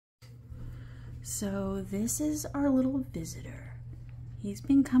So this is our little visitor. He's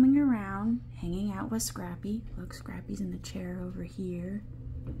been coming around, hanging out with Scrappy. Look, Scrappy's in the chair over here.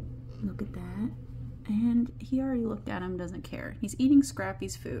 Look at that. And he already looked at him, doesn't care. He's eating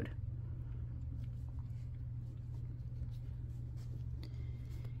Scrappy's food.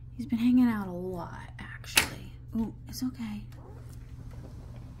 He's been hanging out a lot, actually. Oh, it's okay.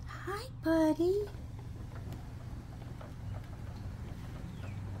 Hi, buddy.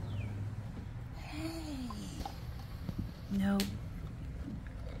 No.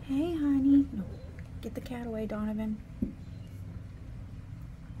 Hey, honey. No. Get the cat away, Donovan.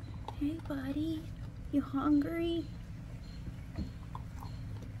 Hey, buddy. You hungry?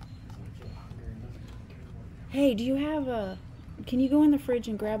 Hey, do you have a... Can you go in the fridge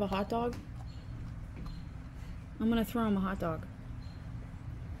and grab a hot dog? I'm gonna throw him a hot dog.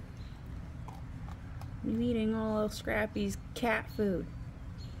 You eating all of Scrappy's cat food.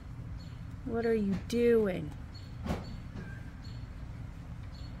 What are you doing?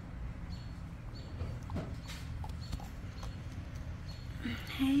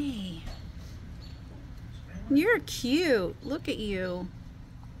 Hey, you're cute. Look at you.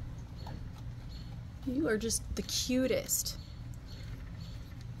 You are just the cutest.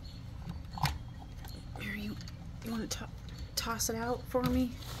 Here, you want to toss it out for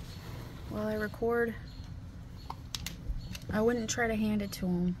me while I record? I wouldn't try to hand it to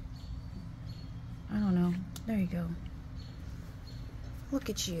him. I don't know. There you go. Look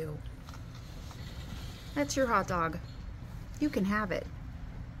at you. That's your hot dog. You can have it.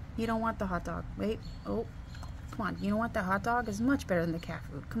 You don't want the hot dog. Wait. Oh. Come on. You don't want the hot dog? It's much better than the cat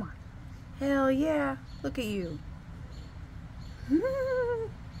food. Come on. Hell yeah. Look at you.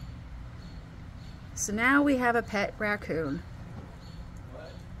 So now we have a pet raccoon.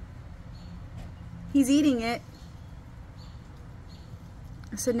 What? He's eating it.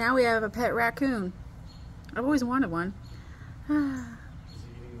 So now we have a pet raccoon. I've always wanted one. Is he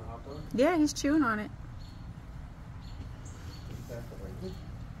eating the hot dog? Yeah, he's chewing on it.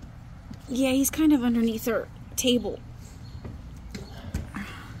 Yeah, he's kind of underneath our table.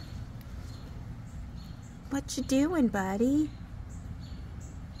 What you doing, buddy?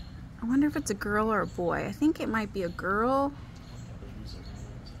 I wonder if it's a girl or a boy. I think it might be a girl.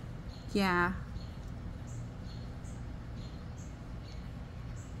 Yeah.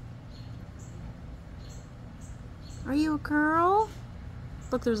 Are you a girl?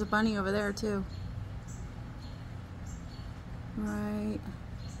 Look, there's a bunny over there too. Right.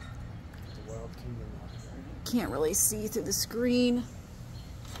 Can't really see through the screen.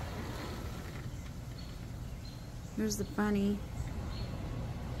 There's the bunny.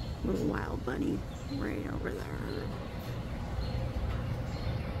 Little wild bunny right over there.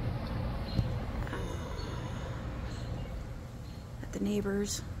 At the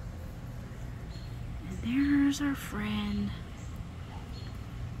neighbors. And there's our friend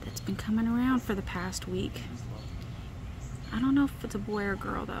that's been coming around for the past week. I don't know if it's a boy or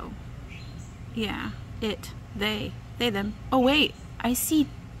girl though. Yeah, it. They, them. Oh wait, I see.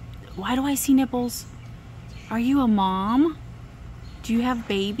 Why do I see nipples? Are you a mom? Do you have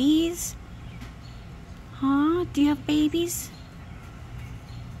babies? Huh? Do you have babies?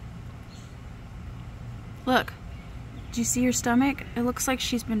 Look. Do you see her stomach? It looks like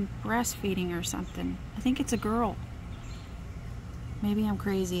she's been breastfeeding or something. I think it's a girl. Maybe I'm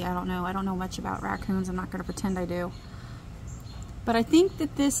crazy. I don't know. I don't know much about raccoons. I'm not going to pretend I do. But I think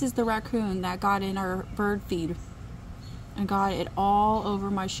that this is the raccoon that got in our bird feed and got it all over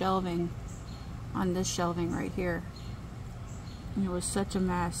my shelving on this shelving right here. And it was such a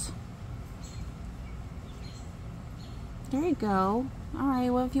mess. There you go.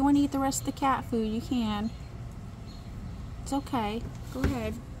 Alright, well if you want to eat the rest of the cat food, you can. It's okay. Go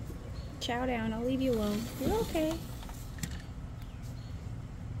ahead. Chow down. I'll leave you alone. You're okay.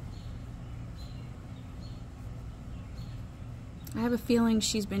 I have a feeling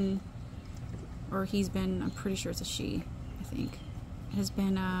she's been, or he's been, I'm pretty sure it's a she, I think, has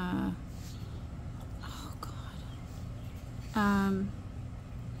been, oh God.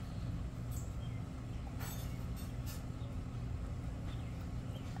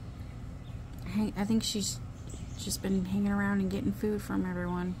 I think she's just been hanging around and getting food from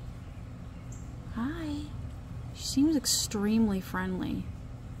everyone. Hi. She seems extremely friendly.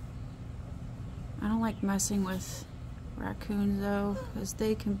 I don't like messing with raccoons though, because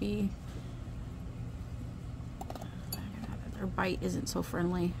they can be, their bite isn't so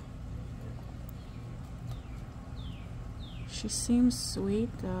friendly. She seems sweet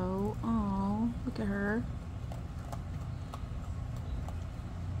though. Oh, look at her.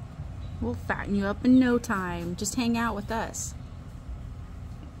 We'll fatten you up in no time. Just hang out with us.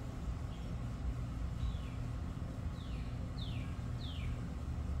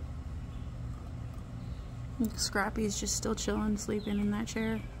 Scrappy's just still chilling, sleeping in that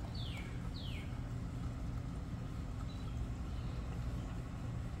chair.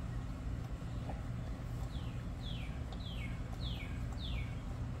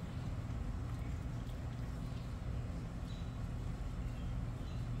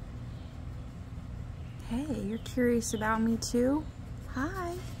 Hey, you're curious about me too?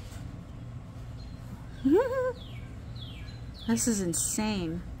 Hi. This is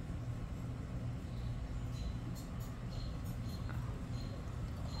insane.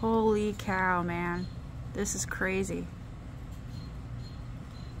 Holy cow, man. This is crazy.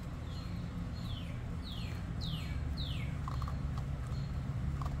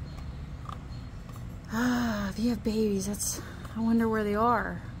 Ah, if you have babies, I wonder where they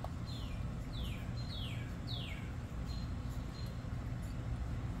are.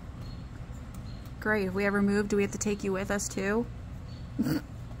 Great, if we ever move, do we have to take you with us too? You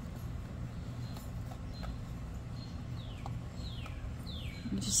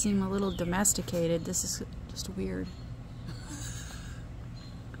just seem a little domesticated. This is just weird.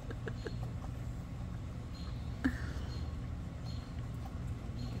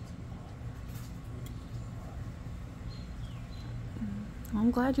 Well, I'm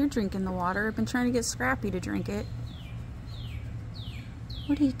glad you're drinking the water. I've been trying to get Scrappy to drink it.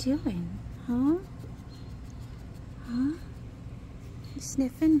 What are you doing? Huh? Huh? You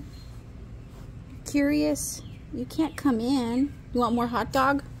sniffing? Curious? You can't come in. You want more hot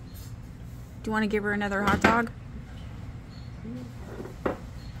dog? Do you want to give her another hot dog?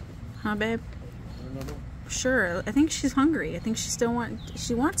 Huh, babe? Sure. I think she's hungry. I think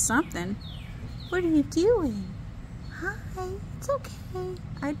she wants something. What are you doing? Hi. It's okay.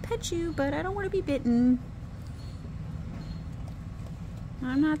 I'd pet you, but I don't want to be bitten.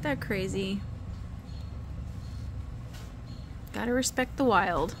 I'm not that crazy. Gotta respect the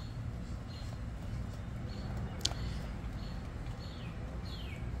wild.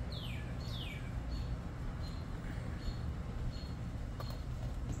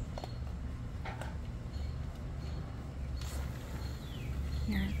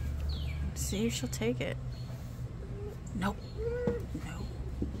 Here, see if she'll take it. Nope. No.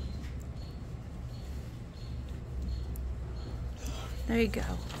 There you go.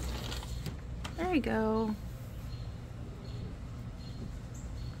 There you go.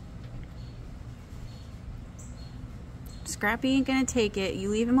 Scrappy ain't gonna take it. You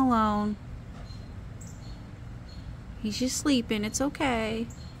leave him alone. He's just sleeping. It's okay.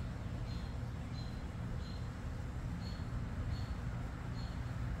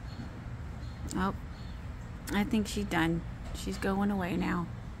 Oh, I think she's done. She's going away now.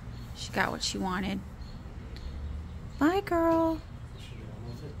 She got what she wanted. Bye, girl.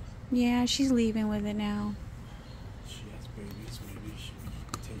 Yeah, she's leaving with it now. She has babies. Maybe she can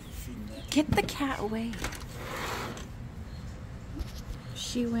take feeding that. Get the cat away.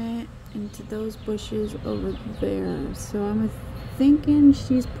 She went into those bushes over there. So I'm thinking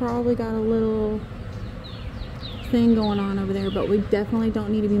she's probably got a little thing going on over there, but we definitely don't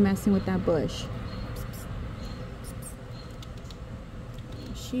need to be messing with that bush.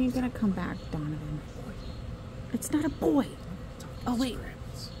 She ain't gonna come back, Donovan. It's not a boy. Oh wait,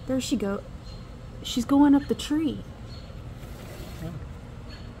 there she goes. She's going up the tree.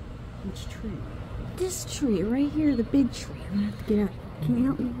 Which tree? This tree right here, the big tree. I'm gonna have to get up. Can you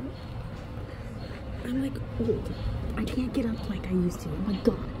help me? I'm like old. I can't get up like I used to. Oh my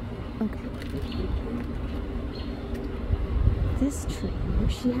god. Okay. This tree.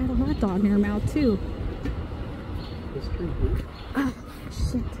 She had a hot dog in her mouth too. This tree here? Ah,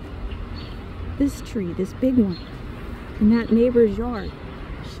 shit. This tree, this big one. In that neighbor's yard.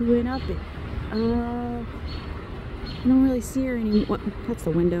 She went up it. I don't really see her anymore. That's the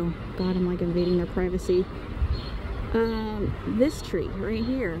window. God, I'm like invading their privacy. This tree right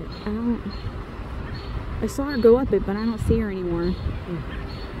here. I saw her go up it, but I don't see her anymore.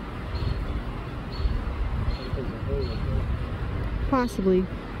 Possibly.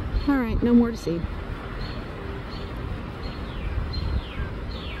 Alright, no more to see.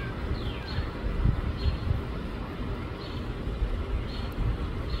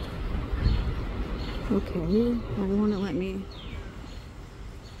 Okay, why won't it let me?